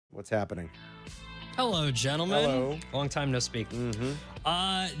What's happening? Hello, gentlemen. Hello. Long time no speak.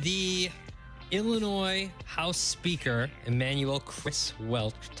 The Illinois House Speaker Chris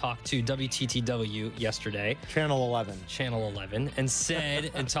Welch talked to WTTW yesterday, Channel 11. Channel 11, and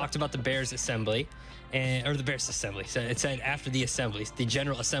said and talked about the Bears Assembly. Or the Bears Assembly. So it said after the assembly, the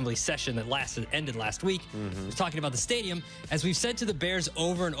General Assembly session that ended last week, was talking about the stadium. As we've said to the Bears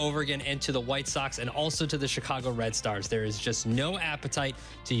over and over again, and to the White Sox, and also to the Chicago Red Stars, there is just no appetite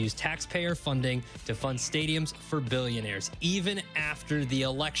to use taxpayer funding to fund stadiums for billionaires, even after the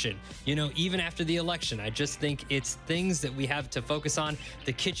election. Even after the election, I just think it's things that we have to focus on.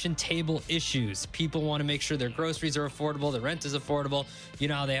 The kitchen table issues. People want to make sure their groceries are affordable, the rent is affordable.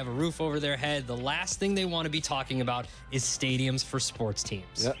 How they have a roof over their head. The last thing they want to be talking about is stadiums for sports teams.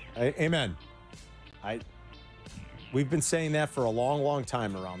 Yeah, amen. We've been saying that for a long, long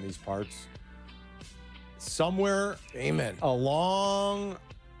time around these parts. Somewhere along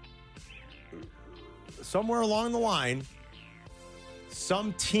the line,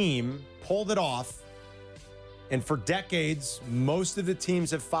 some team pulled it off, and for decades, most of the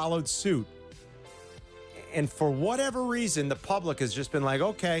teams have followed suit. And for whatever reason, the public has just been like,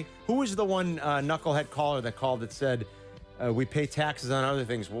 okay, who was the one knucklehead caller that called that said, we pay taxes on other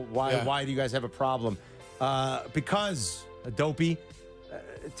things? Why do you guys have a problem? Because, dopey,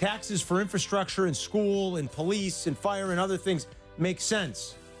 taxes for infrastructure and school and police and fire and other things make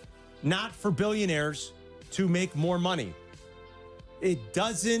sense. Not for billionaires to make more money. It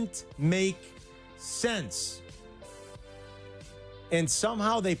doesn't make sense. And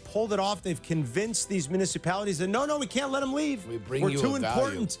somehow they pulled it off. They've convinced these municipalities that, no, we can't let them leave. We're too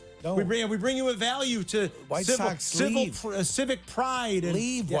important. No. We bring you a value to White Sox, civic pride. And,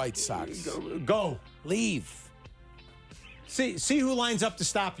 leave, White Sox. Go. Leave. See who lines up to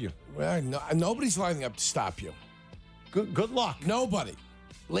stop you. Well, nobody's lining up to stop you. Good luck. Nobody.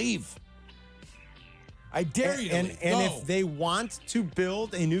 Leave. I dare you to leave. And if they want to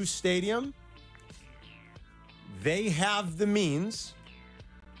build a new stadium, they have the means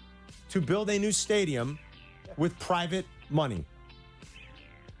to build a new stadium with private money.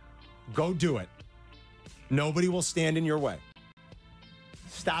 Go do it. Nobody will stand in your way.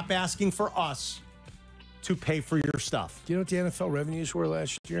 Stop asking for us to pay for your stuff. Do you know what the NFL revenues were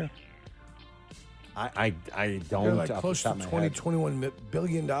last year? I don't. They're like close to $21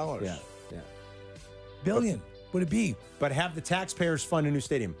 billion. Yeah. Billion. Would it be? But have the taxpayers fund a new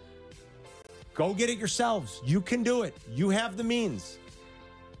stadium. Go get it yourselves. You can do it. You have the means.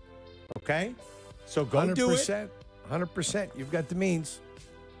 Okay? So go do it. 100%. You've got the means.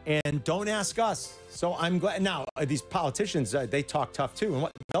 And don't ask us. So I'm glad. Now, these politicians, they talk tough too. And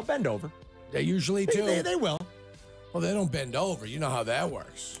they'll bend over. They usually do. They will. Well, they don't bend over. You know how that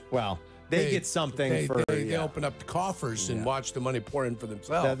works. Well, they get something for... They open up the coffers and watch the money pour in for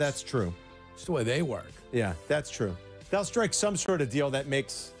themselves. That's true. It's the way they work. Yeah, that's true. They'll strike some sort of deal that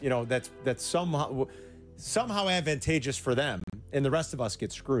makes, that's somehow advantageous for them, and the rest of us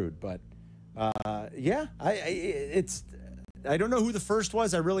get screwed. But I don't know who the first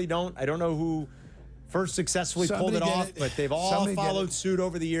was. I really don't. I don't know who first successfully pulled it off, but they've all followed suit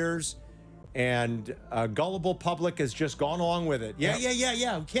over the years, and a gullible public has just gone along with it. Yeah.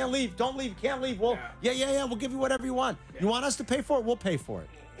 We can't leave. Don't leave. Can't leave. Well, yeah. We'll give you whatever you want. You want us to pay for it? We'll pay for it.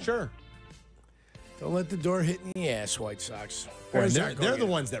 Sure. Don't let the door hit in the ass, White Sox. They're the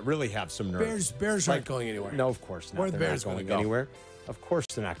ones that really have some nerve. Bears aren't going anywhere. No, of course not. Where are the Bears going go? Anywhere? Of course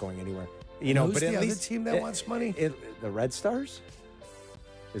they're not going anywhere. Who's but the at other least team that wants money? The Red Stars?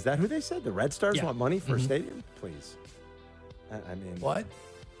 Is that who they said? The Red Stars want money for a stadium? Please. I mean... What?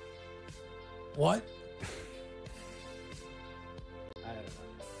 I don't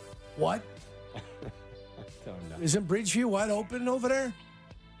know. What? I don't know. Isn't Bridgeview wide open over there?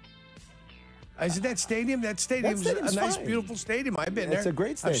 Isn't that stadium? That stadium's a nice, beautiful stadium. I've been there. It's a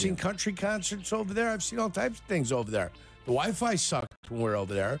great stadium. I've seen country concerts over there. I've seen all types of things over there. The Wi-Fi sucked when we were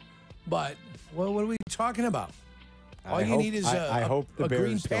over there. But what are we talking about? All you need is a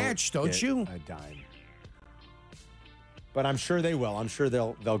green patch, don't you? A dime. But I'm sure they will. I'm sure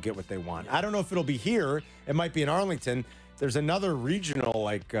they'll get what they want. I don't know if it'll be here. It might be in Arlington. There's another regional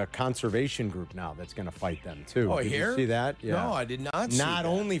conservation group now that's going to fight them too. Oh, did here? you see that? Yeah. No, I did not see that. Not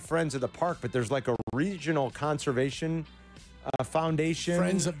only Friends of the Park, but there's like a regional conservation foundation.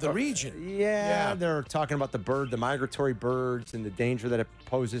 Friends of the region. Yeah, they're talking about the migratory birds and the danger that it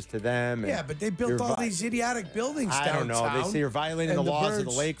poses to them. Yeah, but they built all these idiotic buildings downtown. I don't know. They say you're violating the laws of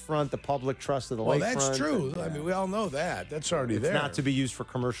the lakefront, the public trust of the lakefront. Well, that's true. I mean, we all know that. That's already there. It's not to be used for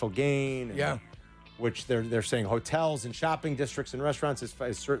commercial gain. Which they're saying hotels and shopping districts and restaurants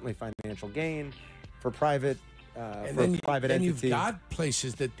is certainly financial gain for private for a private entity. And you've got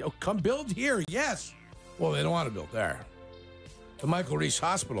places that come build here. Yes. Well, they don't want to build there. The Michael Reese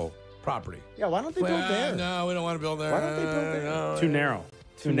Hospital property. Yeah, why don't they build there? No, we don't want to build there. Why don't they build there? No, Too narrow.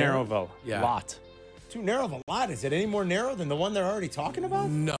 Too narrow of a lot. Too narrow of a lot. Is it any more narrow than the one they're already talking about?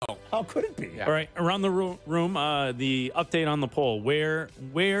 No. How could it be? Yeah. All right, around the room, the update on the poll. Where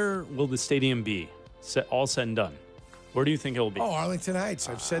will the stadium be? All said and done. Where do you think it will be? Oh, Arlington Heights.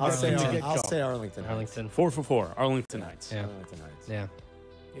 I've said I'll that from the get-go. I'll say Arlington. Arlington. 4 for 4. Arlington Heights. Yeah. Arlington Heights. Yeah.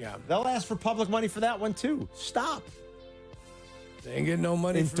 Yeah. They'll ask for public money for that one too. Stop. They ain't getting no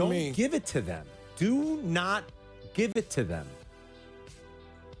money And from don't me. give it to them. Do not give it to them.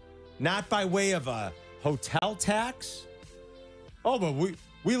 Not by way of a hotel tax. Oh, but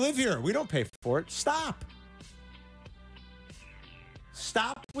we live here. We don't pay for it. Stop.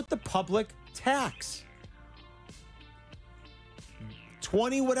 Stop with the public tax.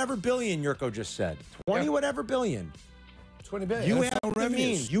 20 whatever billion, Jurko just said. 20 whatever billion. 20 billion. You That's have no the revenues.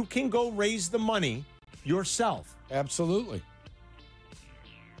 means. You can go raise the money yourself. Absolutely.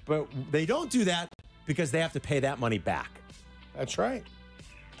 But they don't do that because they have to pay that money back. That's right.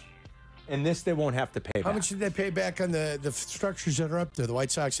 And this they won't have to pay back. How much did they pay back on the structures that are up there, the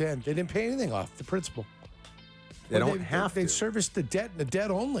White Sox end? They didn't pay anything off, the principal. They don't have They to. serviced the debt and the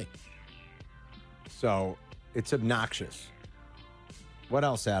debt only. So it's obnoxious. What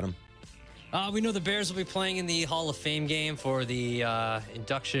else, Adam? We know the Bears will be playing in the Hall of Fame game for the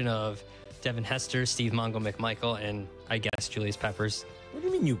induction of Devin Hester, Steve Mongo McMichael, and I guess Julius Peppers. What do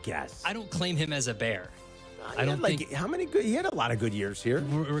you mean you guess? I don't claim him as a Bear. I don't think how many good. He had a lot of good years here.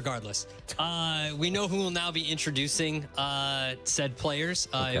 Regardless, we know who will now be introducing said players.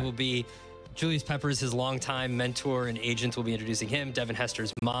 Okay. It will be Julius Peppers, his longtime mentor and agent, will be introducing him. Devin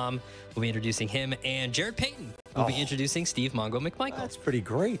Hester's mom will be introducing him, and Jared Payton will be introducing Steve Mongo McMichael. That's pretty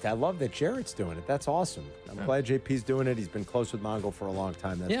great. I love that Jarrett's doing it. That's awesome. I'm glad JP's doing it. He's been close with Mongo for a long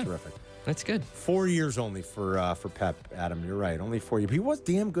time. That's terrific. That's good. 4 years only for Pep, Adam. You're right. Only 4 years. He was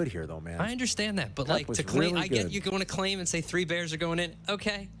damn good here, though, man. I understand that, but Pep like was to claim, really I get good. you want to claim and say 3 Bears are going in.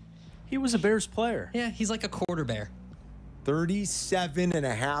 Okay, He was a Bears player. yeah, he's like a quarter Bear. 37 and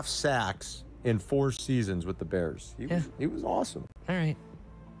a half sacks in 4 seasons with the Bears. He was awesome. All right.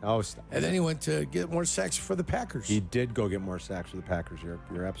 Oh, stop. And then he went to get more sacks for the Packers. He did go get more sacks for the Packers.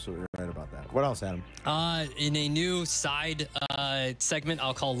 You're absolutely right about that. What else, Adam? In a new side segment,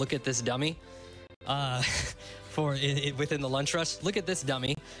 I'll call "Look at This Dummy." Within the lunch rush, look at this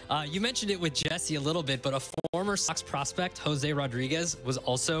dummy. You mentioned it with Jesse a little bit, but a former Sox prospect, Jose Rodriguez, was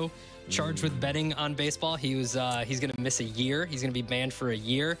also charged with betting on baseball. He's going to miss a year. He's going to be banned for a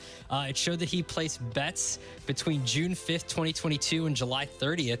year. It showed that he placed bets between June 5th, 2022 and July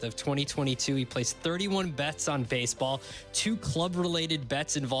 30th of 2022. He placed 31 bets on baseball, 2 club-related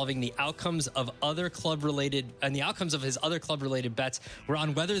bets involving the outcomes of his other club-related bets were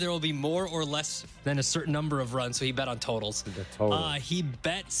on whether there will be more or less than a certain number of runs. So he bet on totals. He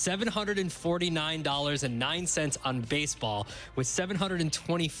bet $749.09 on baseball, with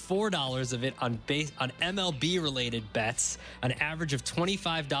 $724 of it on MLB-related bets, an average of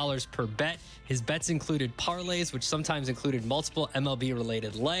 $25 per bet. His bets included parlays, which sometimes included multiple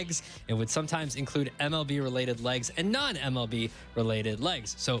MLB-related legs, and would sometimes include MLB-related legs and non-MLB-related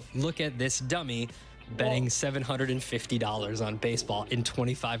legs. So look at this dummy betting $750 on baseball in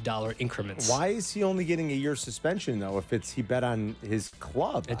 $25 increments. Why is he only getting a year suspension, though, if he bet on his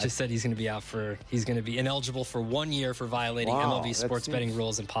club? It just said he's going to be ineligible for 1 year for violating MLB sports betting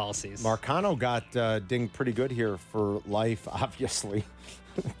rules and policies. Marcano got dinged pretty good here for life, obviously,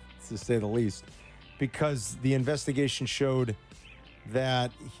 to say the least, because the investigation showed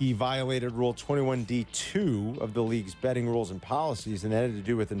that he violated Rule 21D2 of the league's betting rules and policies, and that had to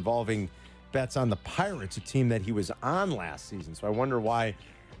do with involving bets on the Pirates, a team that he was on last season. So I wonder why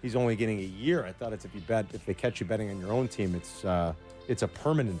he's only getting a year. I thought if they catch you betting on your own team, it's a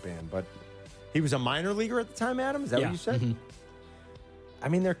permanent ban. But he was a minor leaguer at the time, Adam? Is that what you said? Mm-hmm. I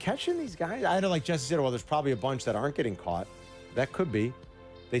mean, they're catching these guys. I had like Jesse said, well, there's probably a bunch that aren't getting caught. That could be.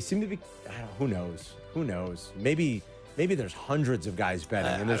 They seem to be, who knows? Who knows? Maybe there's hundreds of guys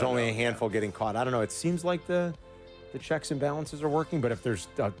betting and there's only a handful getting caught. I don't know. It seems like the checks and balances are working, but if there's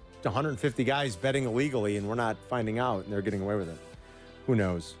 150 guys betting illegally and we're not finding out and they're getting away with it, who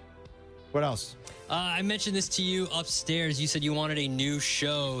knows? What else? I mentioned this to you upstairs. You said you wanted a new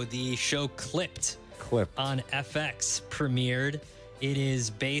show. The show Clipped on FX premiered. It is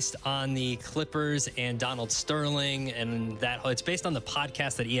based on the Clippers and Donald Sterling, and it's based on the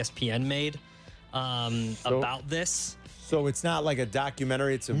podcast that ESPN made about this. So it's not like a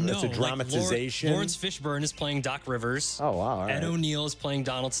documentary. It's a dramatization. Like Lawrence Fishburne is playing Doc Rivers. Oh, wow. All Ed right. O'Neill is playing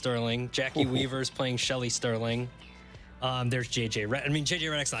Donald Sterling. Jackie Weaver is playing Shelley Sterling. There's JJ Redick. I mean, JJ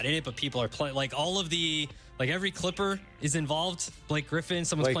Redick's not in it, but people are playing. Like all of the, like every Clipper is involved. Blake Griffin.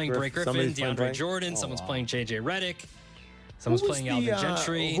 Someone's playing Blake Griffin. DeAndre Jordan. Someone's playing JJ Redick. Someone's playing Alvin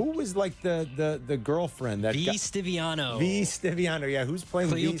Gentry. Who was like the girlfriend? That V. Stiviano. V. Stiviano. Yeah, who's playing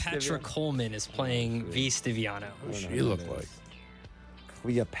Cleopatra Coleman is playing V. Stiviano. What does she look like?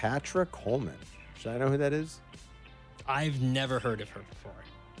 Cleopatra Coleman. Should I know who that is? I've never heard of her before.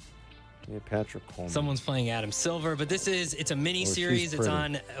 Cleopatra Coleman. Someone's playing Adam Silver, but it's a mini series. It's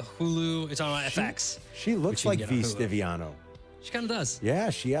on Hulu. It's on FX. She looks like V. Stiviano. She kind of does. Yeah,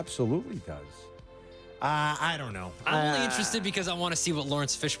 she absolutely does. I don't know. I'm only interested because I want to see what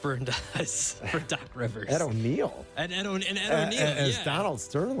Lawrence Fishburne does for Doc Rivers. Ed O'Neill. Ed O'Neill. As Donald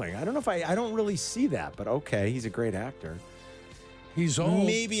Sterling. I don't know if I don't really see that, but okay, he's a great actor. He's old.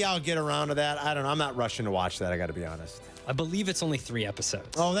 Maybe I'll get around to that. I don't know. I'm not rushing to watch that. I got to be honest. I believe it's only 3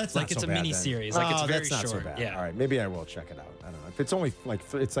 episodes. Oh, that's like not it's so a bad mini then. series. Like it's very that's not short. So bad. Yeah. All right, maybe I will check it out. I don't know if it's only like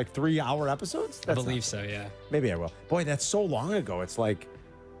it's like 3-hour episodes. I believe so. Yeah. Maybe I will. Boy, that's so long ago. It's like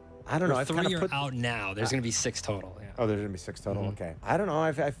I don't know. I've 3 are out now. There's going to be 6 total. Yeah. Oh, there's going to be 6 total. Okay. I don't know.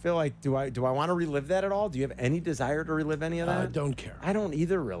 I feel like do I want to relive that at all? Do you have any desire to relive any of that? I don't care. I don't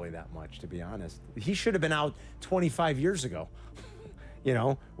either really that much, to be honest. He should have been out 25 years ago. You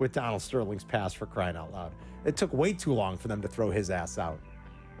know, with Donald Sterling's pass, for crying out loud. It took way too long for them to throw his ass out.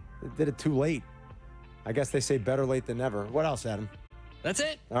 They did it too late. I guess they say better late than never. What else, Adam? That's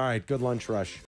it. All right, good lunch rush.